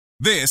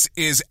This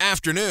is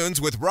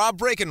Afternoons with Rob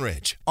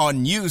Breckenridge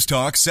on News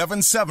Talk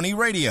 770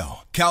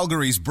 Radio,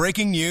 Calgary's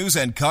breaking news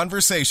and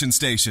conversation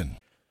station.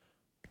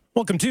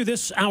 Welcome to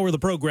this hour of the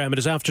program. It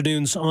is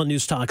Afternoons on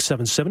News Talk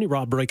 770.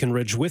 Rob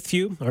Breckenridge with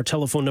you. Our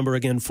telephone number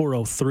again,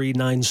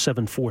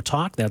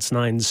 403-974-TALK. That's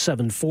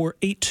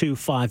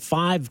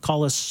 974-8255.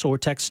 Call us or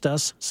text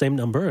us, same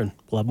number, and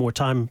we'll have more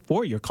time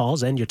for your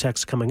calls and your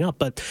texts coming up.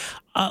 But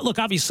look,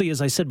 obviously,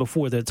 as I said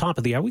before, the top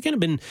of the hour, we've kind of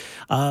been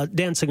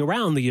dancing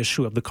around the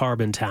issue of the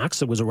carbon tax.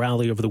 There was a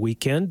rally over the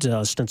weekend,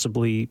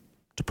 ostensibly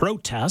to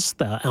protest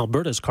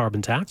Alberta's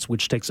carbon tax,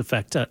 which takes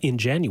effect in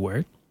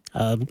January.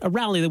 A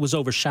rally that was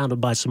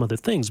overshadowed by some other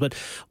things. But I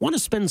want to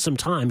spend some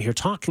time here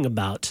talking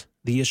about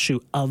the issue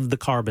of the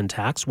carbon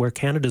tax, where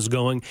Canada's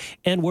going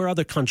and where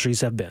other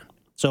countries have been.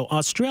 So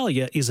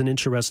Australia is an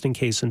interesting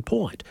case in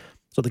point.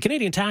 So the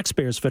Canadian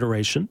Taxpayers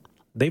Federation,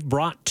 they've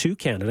brought to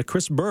Canada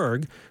Chris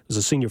Berg, who's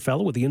a senior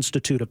fellow with the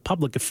Institute of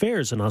Public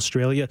Affairs in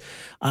Australia,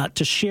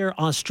 to share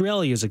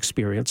Australia's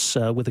experience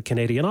with a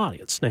Canadian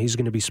audience. Now, he's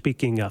going to be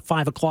speaking at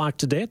 5 o'clock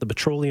today at the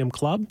Petroleum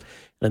Club.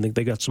 I think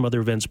they got some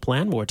other events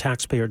planned, more at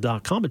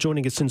taxpayer.com. But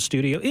joining us in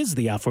studio is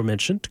the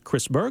aforementioned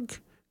Chris Berg.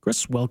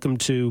 Chris, welcome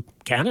to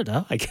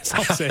Canada, I guess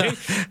I'll say.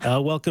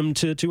 Welcome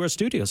to our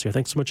studios here.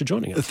 Thanks so much for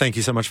joining us. Thank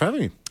you so much for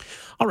having me.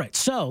 All right,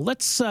 so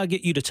let's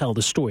get you to tell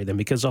the story then,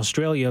 because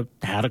Australia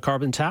had a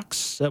carbon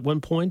tax at one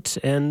point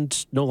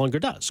and no longer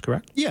does,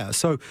 correct? Yeah,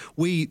 so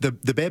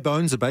the bare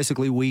bones are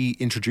basically we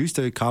introduced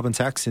a carbon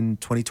tax in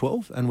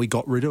 2012 and we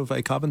got rid of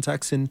a carbon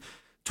tax in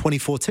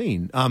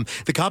 2014.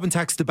 The carbon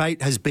tax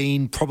debate has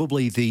been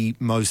probably the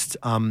most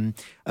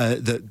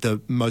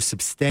the most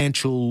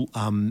substantial,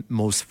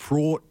 most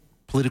fraught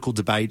political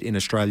debate in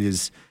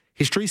Australia's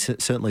history,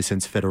 certainly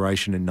since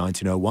Federation in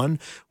 1901.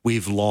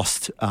 We've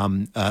lost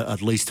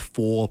at least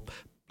 4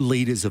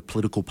 leaders of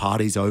political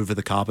parties over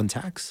the carbon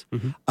tax.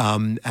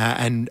 Mm-hmm.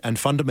 And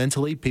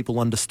fundamentally, people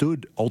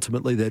understood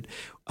ultimately that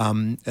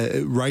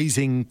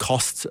raising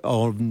costs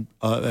on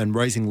and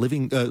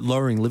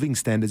lowering living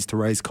standards to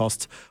raise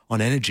costs on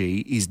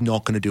energy is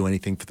not going to do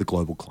anything for the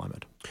global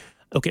climate.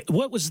 Okay,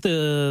 what was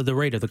the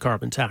rate of the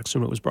carbon tax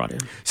when it was brought in?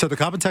 So the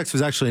carbon tax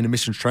was actually an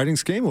emissions trading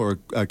scheme or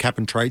a cap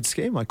and trade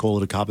scheme. I call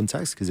it a carbon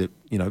tax because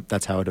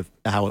that's how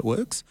it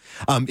works.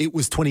 It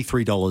was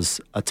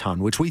 $23 a tonne,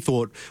 which we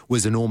thought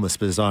was enormous,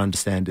 but as I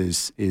understand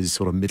is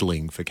sort of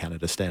middling for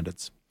Canada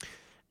standards.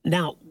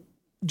 Now,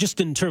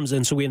 just in terms,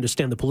 and so we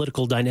understand the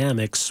political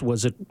dynamics,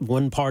 was it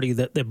one party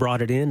that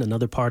brought it in,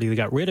 another party that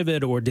got rid of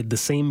it, or did the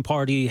same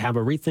party have a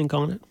rethink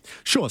on it?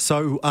 Sure.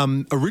 So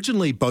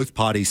originally both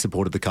parties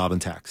supported the carbon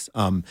tax.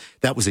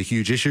 That was a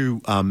huge issue,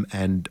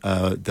 and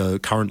the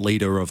current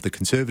leader of the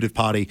Conservative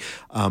Party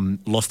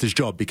lost his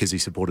job because he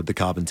supported the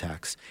carbon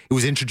tax. It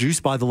was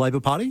introduced by the Labor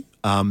Party,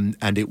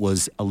 and it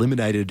was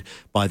eliminated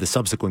by the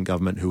subsequent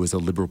government, who was a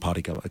Liberal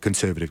Party government, a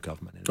Conservative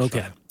government.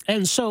 Okay.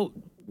 And so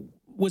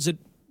was it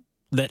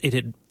that it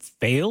had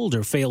failed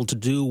to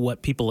do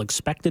what people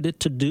expected it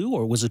to do,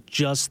 or was it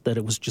just that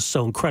it was just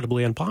so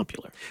incredibly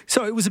unpopular?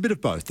 So it was a bit of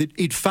both.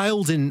 It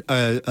failed in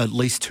at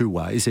least 2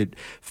 ways. It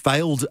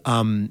failed.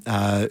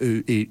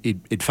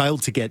 It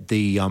failed to get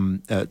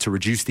to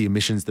reduce the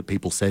emissions that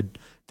people said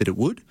that it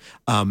would.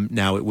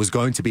 Now, it was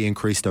going to be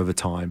increased over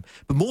time.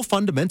 But more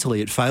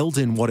fundamentally, it failed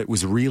in what it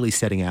was really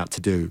setting out to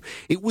do.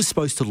 It was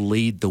supposed to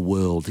lead the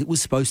world. It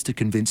was supposed to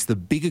convince the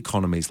big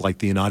economies like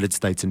the United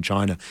States and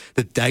China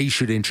that they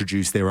should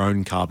introduce their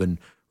own carbon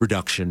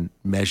reduction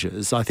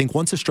measures. I think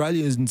once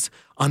Australians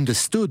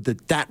understood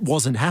that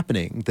wasn't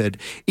happening, that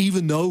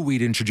even though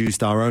we'd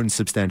introduced our own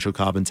substantial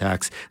carbon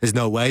tax, there's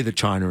no way that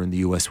China and the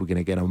US were going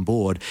to get on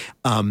board,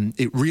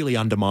 it really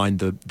undermined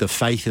the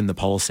faith in the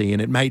policy,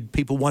 and it made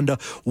people wonder,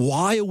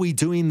 why are we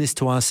doing this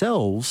to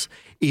ourselves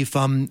if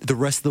the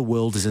rest of the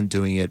world isn't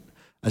doing it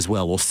as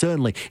well? Or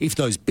certainly if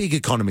those big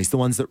economies, the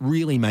ones that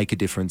really make a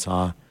difference,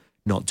 are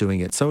not doing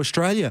it. So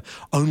Australia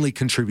only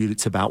contributed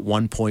to about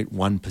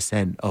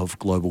 1.1% of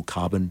global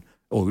carbon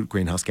or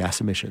greenhouse gas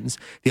emissions.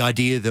 The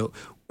idea that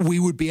we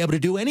would be able to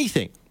do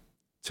anything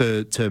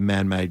to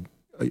man-made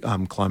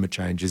climate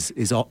change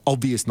is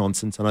obvious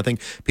nonsense, and I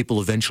think people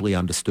eventually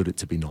understood it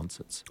to be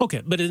nonsense.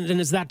 Okay, but and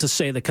is that to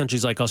say that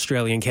countries like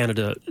Australia and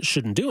Canada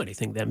shouldn't do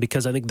anything then?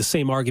 Because I think the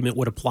same argument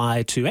would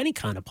apply to any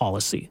kind of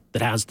policy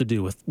that has to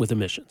do with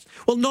emissions.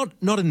 Well,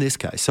 not in this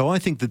case. So I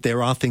think that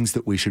there are things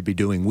that we should be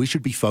doing. We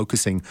should be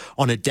focusing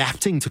on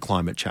adapting to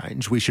climate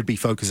change. We should be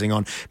focusing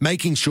on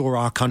making sure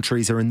our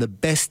countries are in the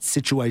best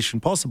situation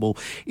possible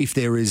if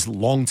there is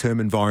long-term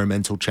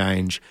environmental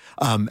change.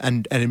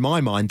 And in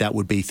my mind, that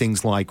would be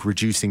things like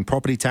reducing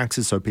property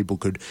taxes so people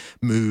could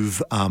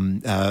move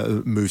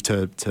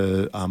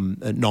to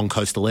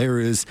non-coastal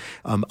areas,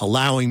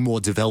 allowing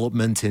more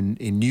development in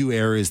new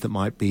areas that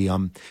might be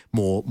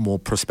more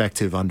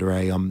prospective under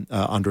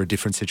a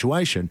different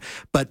situation.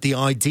 But the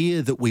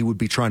idea that we would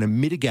be trying to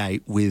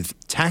mitigate with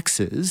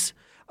taxes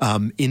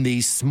in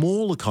these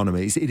small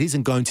economies, it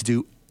isn't going to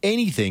do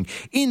anything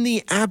in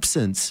the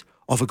absence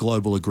of a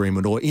global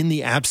agreement, or in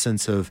the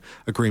absence of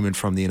agreement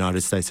from the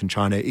United States and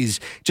China,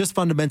 is just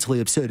fundamentally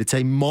absurd. It's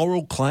a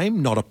moral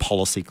claim, not a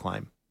policy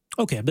claim.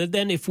 Okay, but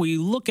then if we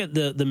look at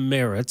the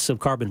merits of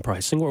carbon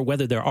pricing, or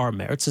whether there are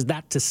merits, is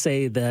that to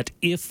say that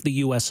if the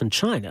U.S. and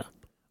China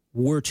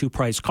were to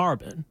price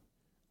carbon,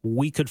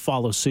 we could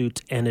follow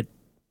suit and it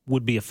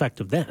would be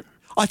effective then?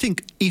 I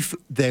think if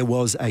there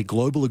was a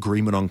global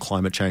agreement on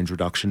climate change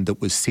reduction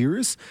that was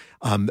serious,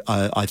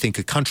 I think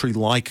a country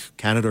like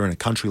Canada and a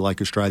country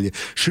like Australia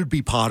should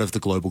be part of the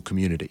global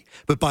community.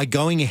 But by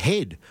going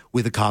ahead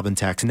with a carbon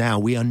tax now,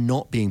 we are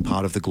not being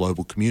part of the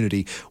global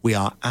community. We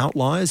are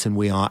outliers, and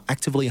we are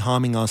actively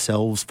harming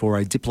ourselves for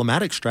a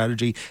diplomatic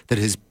strategy that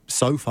has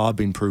so far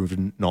been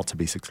proven not to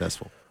be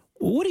successful.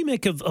 What do you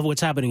make of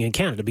what's happening in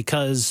Canada?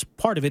 Because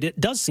part of it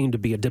does seem to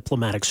be a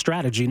diplomatic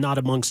strategy, not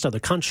amongst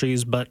other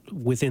countries, but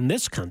within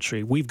this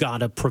country. We've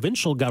got a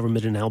provincial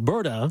government in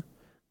Alberta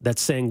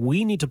that's saying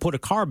we need to put a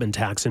carbon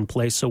tax in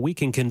place so we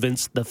can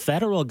convince the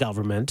federal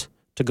government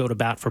to go to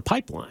bat for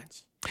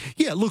pipelines.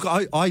 Yeah, look,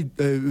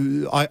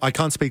 I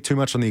can't speak too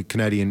much on the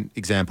Canadian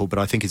example, but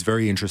I think it's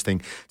very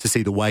interesting to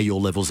see the way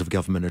your levels of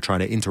government are trying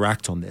to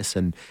interact on this,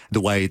 and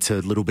the way it's a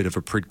little bit of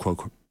a pro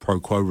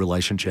quo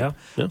relationship.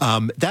 Yeah.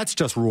 That's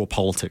just raw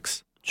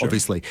politics. Sure.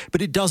 Obviously,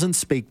 but it doesn't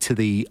speak to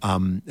the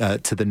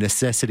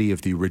necessity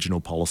of the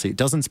original policy. It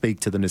doesn't speak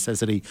to the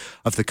necessity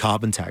of the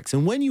carbon tax.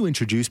 And when you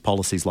introduce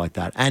policies like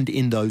that, and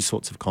in those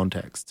sorts of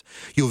contexts,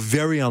 you're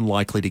very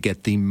unlikely to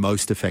get the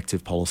most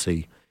effective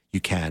policy you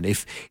can.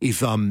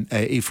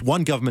 If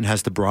one government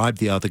has to bribe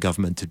the other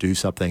government to do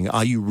something,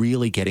 are you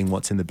really getting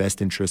what's in the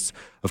best interests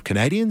of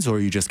Canadians, or are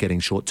you just getting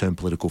short-term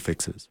political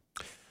fixes?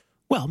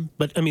 Well,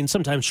 but I mean,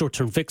 sometimes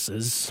short-term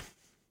fixes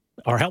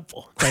are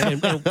helpful.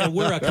 Right? And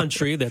we're a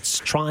country that's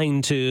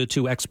trying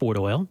to export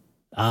oil,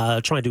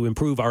 trying to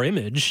improve our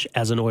image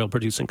as an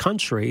oil-producing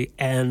country.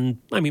 And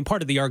I mean,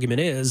 part of the argument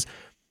is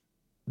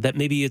that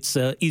maybe it's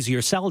an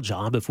easier sell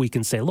job if we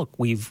can say, look,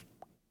 we've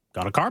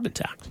got a carbon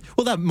tax.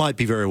 Well, that might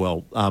be very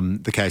well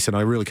the case, and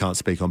I really can't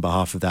speak on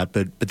behalf of that,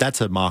 but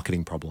that's a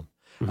marketing problem.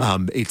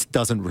 Mm-hmm. It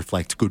doesn't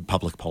reflect good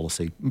public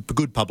policy.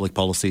 Good public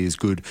policy is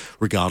good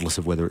regardless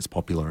of whether it's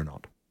popular or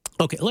not.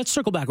 Okay, let's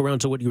circle back around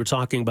to what you were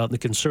talking about, the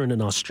concern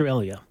in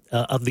Australia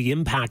of the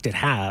impact it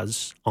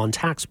has on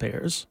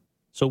taxpayers.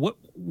 So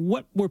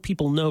what were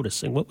people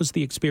noticing? What was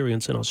the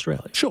experience in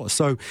Australia? Sure.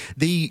 So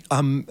the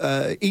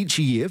each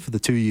year for the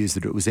 2 years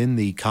that it was in,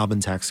 the carbon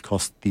tax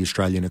cost the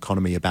Australian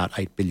economy about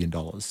 $8 billion.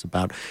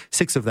 About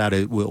 $6 of that,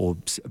 or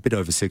a bit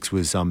over $6,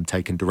 was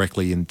taken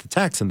directly into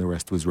tax, and the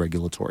rest was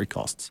regulatory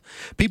costs.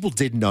 People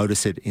did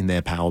notice it in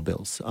their power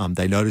bills.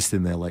 They noticed it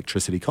in their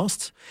electricity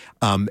costs.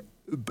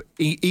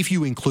 If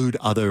you include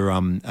other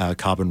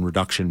carbon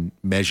reduction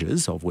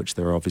measures, of which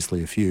there are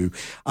obviously a few,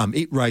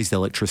 it raised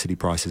electricity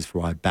prices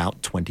by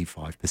about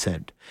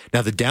 25%.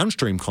 Now, the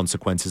downstream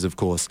consequences, of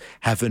course,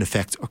 have an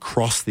effect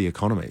across the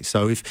economy.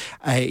 So if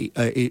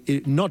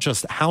not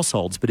just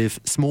households, but if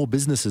small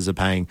businesses are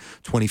paying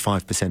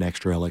 25%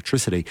 extra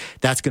electricity,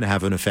 that's going to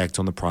have an effect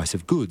on the price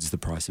of goods, the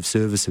price of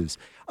services.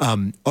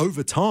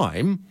 Over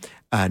time,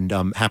 and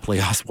happily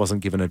us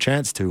wasn't given a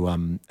chance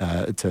to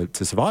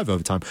survive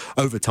over time.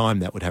 Over time,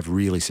 that would have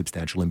really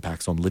substantial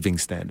impacts on living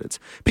standards.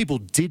 People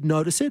did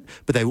notice it,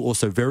 but they were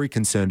also very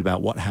concerned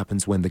about what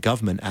happens when the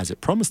government, as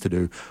it promised to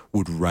do,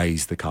 would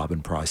raise the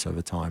carbon price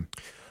over time.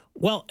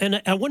 Well,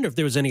 and I wonder if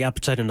there was any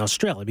appetite in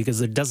Australia, because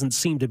there doesn't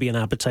seem to be an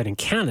appetite in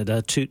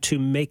Canada to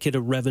make it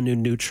a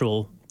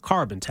revenue-neutral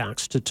carbon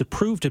tax, to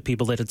prove to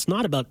people that it's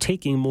not about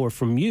taking more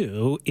from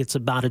you, it's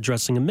about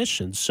addressing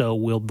emissions. So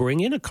we'll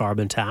bring in a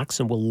carbon tax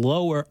and we'll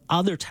lower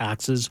other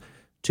taxes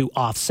to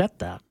offset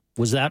that.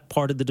 Was that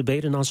part of the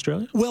debate in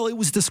Australia? Well, it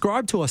was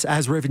described to us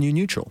as revenue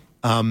neutral.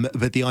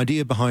 But the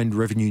idea behind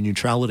revenue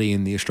neutrality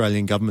in the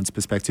Australian government's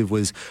perspective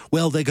was,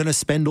 well, they're going to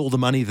spend all the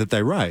money that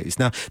they raise.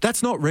 Now,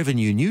 that's not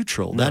revenue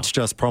neutral. No. That's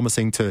just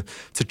promising to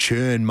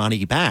churn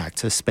money back,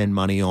 to spend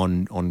money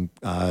on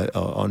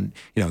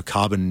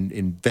carbon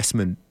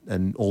investment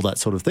and all that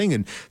sort of thing,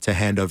 and to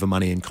hand over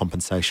money in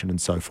compensation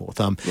and so forth.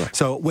 Right.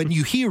 So when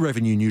you hear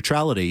revenue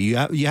neutrality,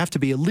 you have to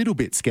be a little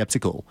bit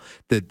sceptical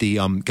that the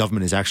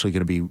government is actually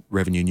going to be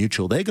revenue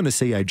neutral. They're going to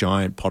see a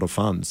giant pot of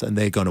funds and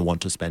they're going to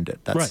want to spend it.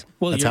 That's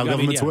how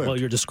governments work. Well,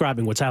 you're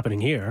describing what's happening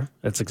here.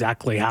 That's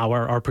exactly how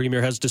our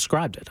premier has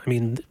described it. I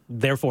mean,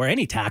 therefore,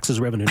 any tax is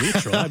revenue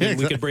neutral. I mean,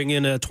 we could bring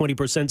in a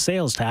 20%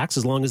 sales tax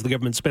as long as the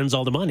government spends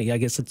all the money. I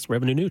guess it's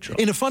revenue neutral.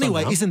 In a funny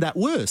way, isn't that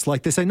worse?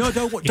 Like they say, no,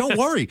 don't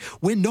worry.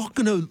 We're not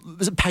going to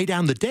pay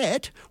down the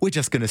debt. We're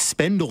just going to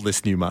spend all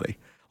this new money.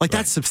 Like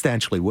that's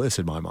substantially worse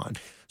in my mind.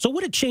 So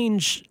would it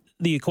change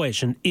the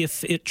equation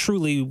if it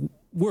truly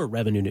were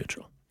revenue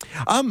neutral?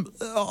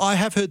 I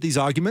have heard these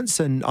arguments,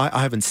 and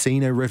I haven't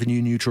seen a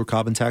revenue neutral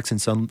carbon tax in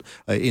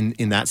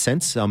that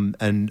sense,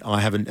 and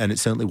I haven't, and it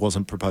certainly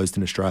wasn't proposed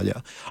in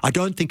Australia. I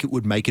don't think it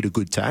would make it a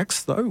good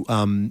tax, though.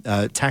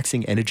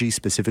 Taxing energy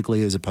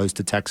specifically, as opposed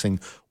to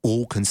taxing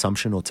all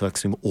consumption or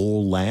taxing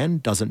all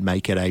land, doesn't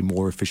make it a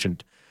more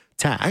efficient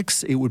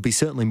tax. It would be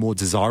certainly more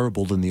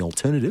desirable than the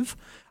alternative.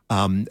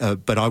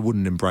 but I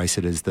wouldn't embrace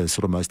it as the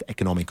sort of most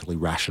economically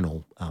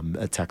rational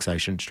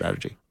taxation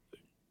strategy.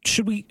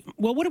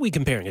 What are we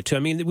comparing it to? I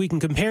mean, we can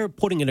compare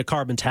putting in a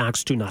carbon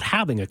tax to not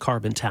having a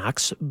carbon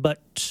tax,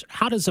 but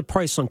how does the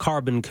price on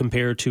carbon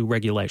compare to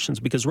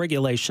regulations? Because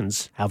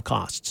regulations have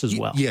costs as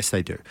well. Yes,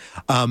 they do.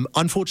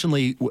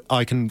 Unfortunately,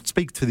 I can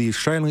speak to the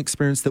Australian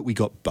experience that we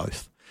got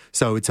both.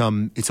 So it's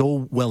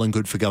all well and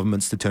good for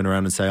governments to turn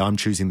around and say, I'm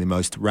choosing the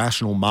most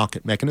rational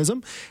market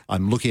mechanism.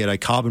 I'm looking at a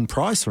carbon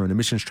price or an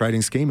emissions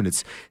trading scheme,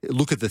 and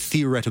look at the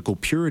theoretical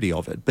purity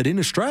of it. But in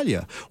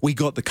Australia, we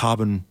got the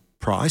carbon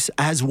price,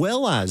 as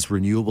well as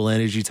renewable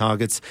energy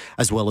targets,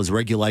 as well as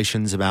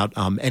regulations about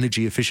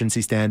energy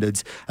efficiency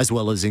standards, as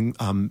well as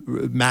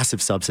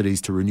massive subsidies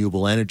to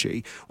renewable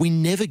energy. We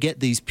never get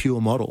these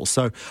pure models.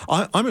 So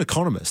I'm an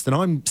economist, and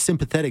I'm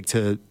sympathetic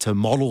to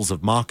models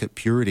of market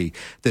purity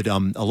that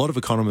a lot of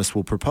economists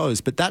will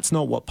propose, but that's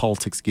not what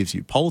politics gives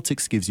you.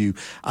 Politics gives you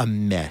a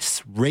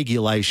mess,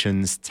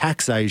 regulations,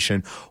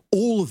 taxation.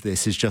 All of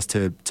this is just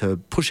to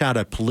push out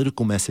a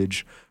political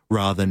message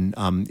rather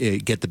than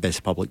get the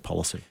best public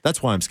policy.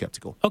 That's why I'm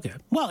skeptical. Okay.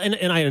 Well,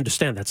 and I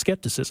understand that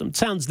skepticism. It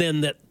sounds then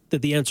that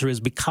the answer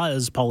is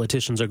because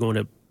politicians are going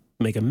to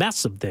make a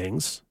mess of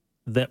things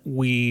that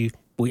we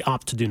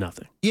opt to do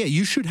nothing. Yeah,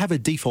 you should have a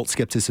default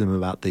skepticism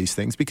about these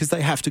things because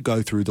they have to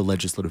go through the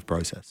legislative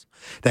process.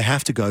 They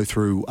have to go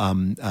through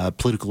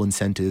political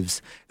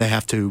incentives. They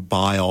have to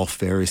buy off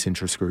various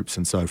interest groups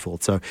and so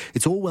forth. So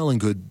it's all well and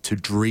good to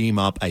dream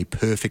up a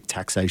perfect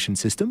taxation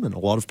system, and a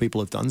lot of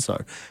people have done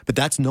so. But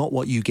that's not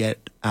what you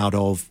get out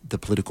of the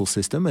political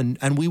system,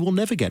 and we will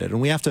never get it. And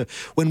we have to,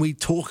 when we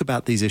talk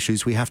about these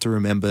issues, we have to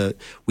remember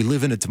we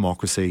live in a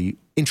democracy.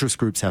 Interest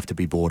groups have to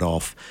be bought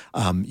off.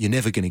 You're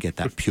never going to get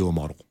that pure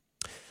model.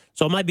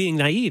 So am I being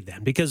naive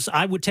then? Because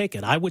I would take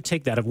it. I would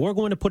take that. If we're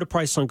going to put a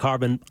price on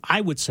carbon, I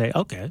would say,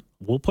 okay,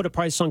 we'll put a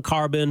price on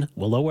carbon,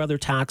 we'll lower other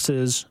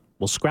taxes,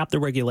 we'll scrap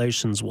the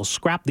regulations, we'll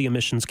scrap the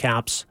emissions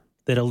caps,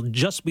 that'll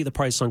just be the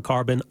price on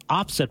carbon,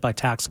 offset by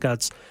tax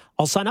cuts.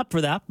 I'll sign up for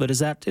that, but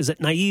is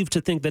it naive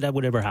to think that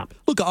would ever happen?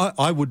 Look,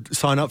 I would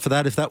sign up for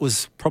that if that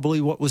was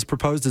probably what was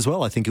proposed as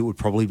well. I think it would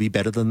probably be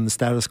better than the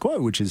status quo,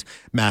 which is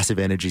massive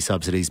energy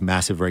subsidies,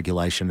 massive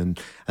regulation,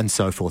 and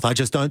so forth. I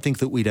just don't think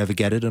that we'd ever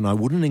get it, and I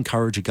wouldn't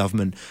encourage a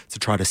government to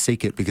try to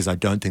seek it because I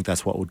don't think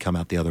that's what would come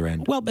out the other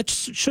end. Well, but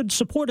should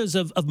supporters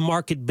of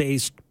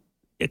market-based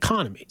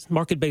economies,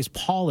 market-based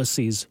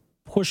policies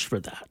push for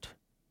that?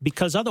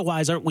 Because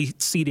otherwise, aren't we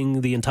ceding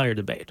the entire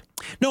debate?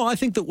 No, I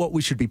think that what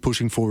we should be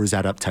pushing for is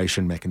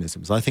adaptation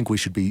mechanisms. I think we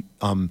should be,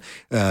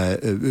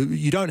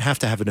 you don't have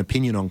to have an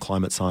opinion on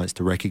climate science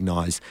to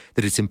recognise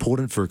that it's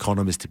important for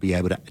economists to be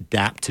able to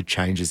adapt to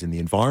changes in the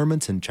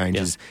environment and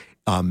changes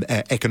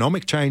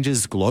economic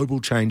changes,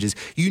 global changes.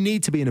 You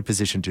need to be in a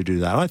position to do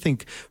that. I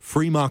think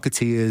free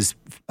marketeers,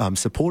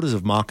 supporters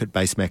of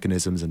market-based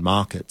mechanisms and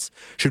markets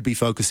should be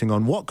focusing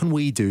on what can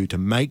we do to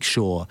make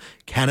sure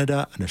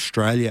Canada and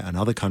Australia and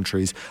other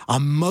countries are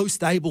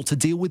most able to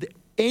deal with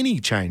any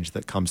change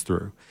that comes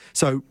through.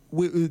 So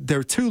there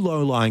are two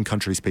low-lying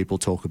countries people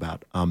talk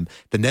about,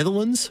 the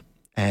Netherlands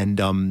and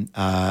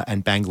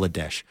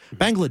Bangladesh.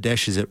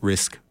 Bangladesh is at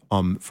risk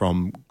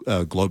from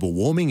global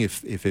warming.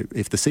 If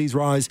the seas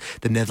rise,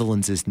 the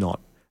Netherlands is not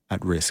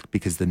at risk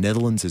because the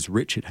Netherlands is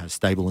rich, it has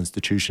stable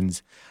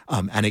institutions,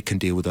 and it can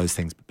deal with those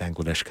things, but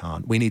Bangladesh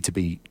can't. We need to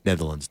be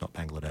Netherlands, not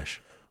Bangladesh.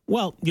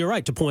 Well, you're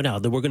right to point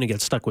out that we're going to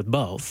get stuck with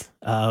both,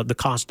 the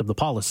cost of the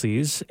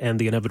policies and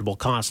the inevitable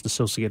cost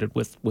associated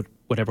with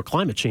whatever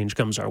climate change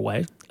comes our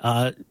way.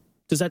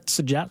 Does that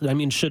suggest, I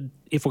mean,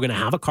 if we're going to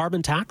have a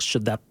carbon tax,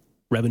 should that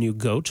revenue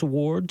go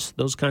towards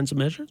those kinds of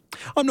measures?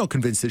 I'm not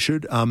convinced it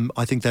should.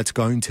 I think that's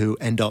going to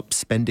end up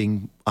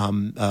spending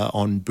on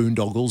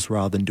boondoggles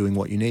rather than doing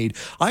what you need.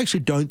 I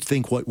actually don't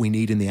think what we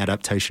need in the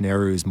adaptation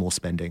area is more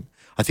spending.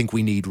 I think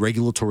we need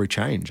regulatory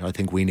change. I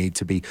think we need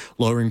to be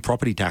lowering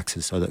property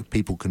taxes so that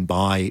people can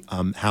buy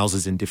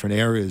houses in different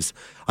areas.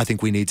 I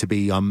think we need to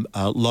be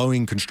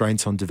lowering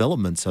constraints on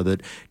development so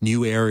that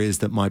new areas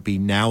that might be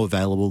now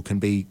available can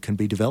be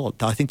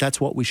developed. I think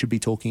that's what we should be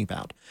talking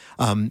about.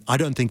 I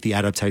don't think the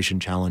adaptation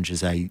challenge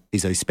is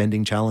a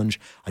spending challenge.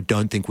 I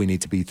don't think we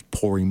need to be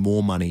pouring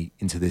more money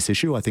into this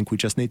issue. I think we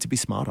just need to be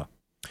smarter.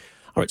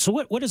 All right, so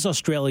what has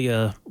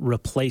Australia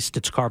replaced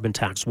its carbon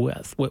tax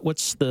with?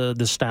 What's the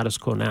status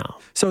quo now?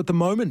 So at the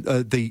moment,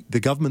 the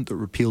government that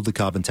repealed the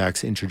carbon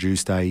tax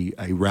introduced a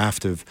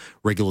raft of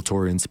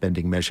regulatory and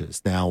spending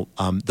measures. Now,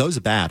 those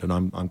are bad, and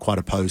I'm quite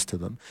opposed to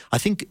them. I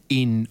think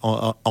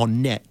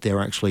on net, they're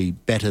actually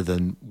better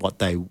than what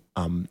they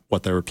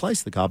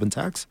replaced, the carbon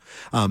tax.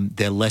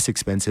 They're less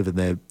expensive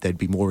and they'd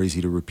be more easy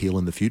to repeal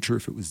in the future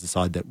if it was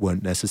decided that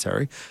weren't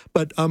necessary.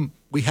 But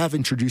we have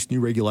introduced new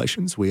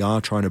regulations. We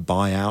are trying to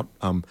buy out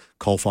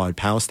coal-fired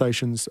power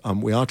stations.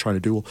 We are trying to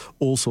do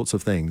all sorts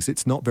of things.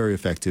 It's not very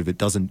effective.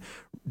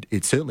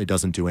 It certainly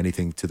doesn't do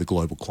anything to the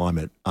global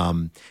climate.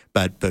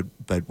 But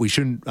we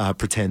shouldn't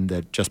pretend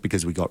that just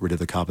because we got rid of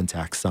the carbon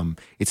tax,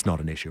 it's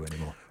not an issue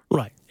anymore.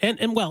 Right.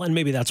 And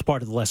maybe that's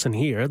part of the lesson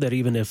here, that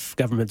even if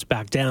governments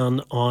back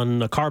down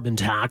on a carbon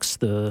tax,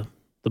 the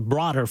the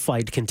broader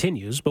fight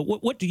continues. But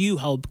what do you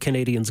hope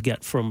Canadians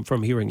get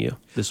from hearing you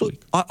this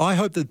week? I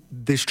hope that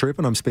this trip,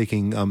 and I'm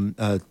speaking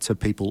to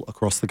people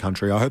across the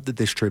country, I hope that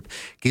this trip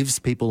gives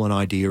people an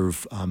idea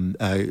of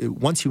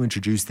once you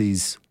introduce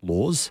these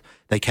laws,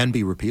 they can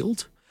be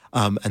repealed.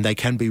 And they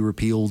can be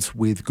repealed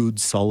with good,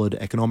 solid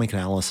economic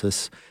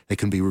analysis. They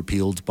can be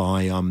repealed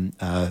by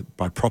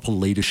proper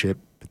leadership,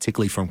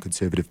 particularly from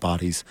conservative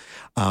parties.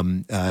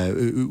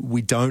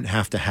 We don't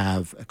have to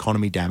have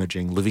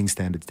economy-damaging, living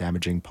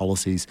standards-damaging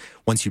policies.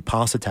 Once you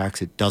pass a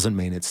tax, it doesn't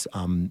mean it's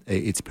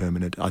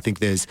permanent. I think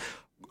there's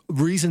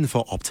reason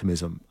for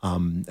optimism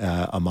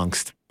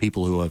amongst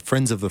people who are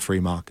friends of the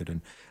free market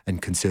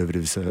and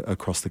conservatives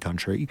across the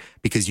country,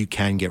 because you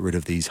can get rid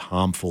of these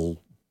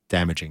harmful,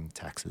 damaging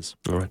taxes.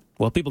 All right.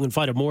 Well, people can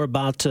find out more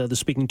about the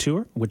speaking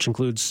tour, which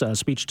includes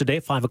speech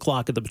today, 5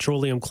 o'clock at the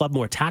Petroleum Club,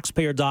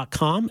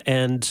 moretaxpayer.com.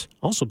 And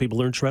also,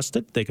 people are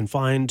interested, they can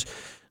find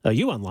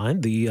you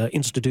online, the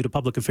Institute of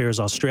Public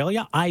Affairs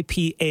Australia,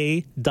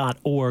 ipa.org.au.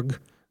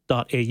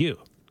 Did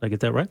I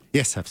get that right?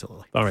 Yes,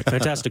 absolutely. All right,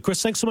 fantastic.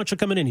 Chris, thanks so much for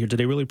coming in here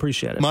today. Really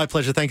appreciate it. My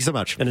pleasure. Thank you so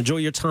much. And enjoy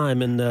your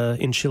time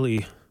in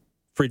Chile.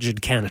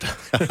 Frigid Canada.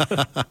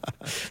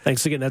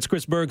 Thanks again. That's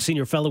Chris Berg,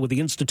 Senior Fellow with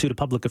the Institute of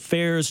Public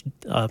Affairs,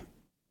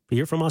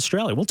 here from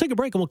Australia. We'll take a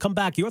break and we'll come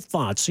back. Your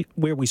thoughts,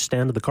 where we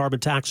stand in the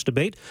carbon tax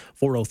debate,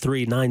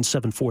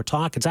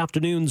 403-974-TALK. It's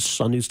afternoons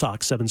on News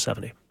Talk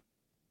 770.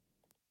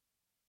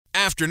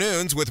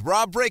 Afternoons with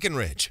Rob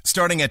Breckenridge,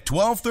 starting at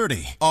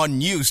 12:30 on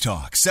News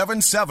Talk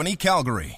 770 Calgary.